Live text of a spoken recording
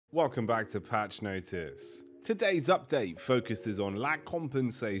Welcome back to Patch Notice. Today's update focuses on lag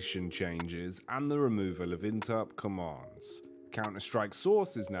compensation changes and the removal of interp commands. Counter-Strike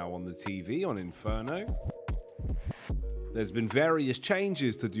Source is now on the TV on Inferno. There's been various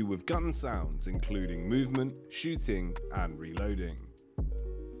changes to do with gun sounds, including movement, shooting, and reloading.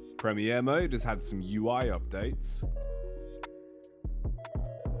 Premiere Mode has had some UI updates.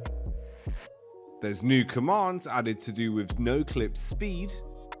 There's new commands added to do with Noclip speed.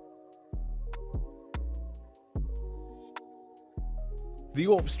 The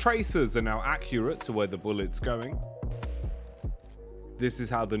AWP Tracers are now accurate to where the bullet's going. This is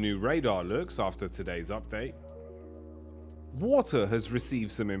how the new radar looks after today's update. Water has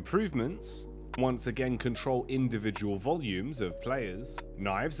received some improvements. Once again, control individual volumes of players.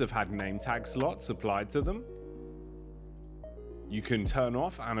 Knives have had name tag slots applied to them. You can turn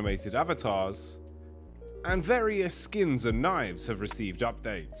off animated avatars. And various skins and knives have received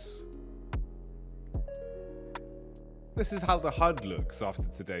updates. This is how the HUD looks after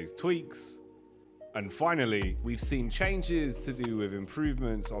today's tweaks. And finally, we've seen changes to do with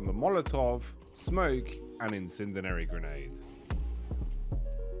improvements on the Molotov, smoke, and incendiary grenade.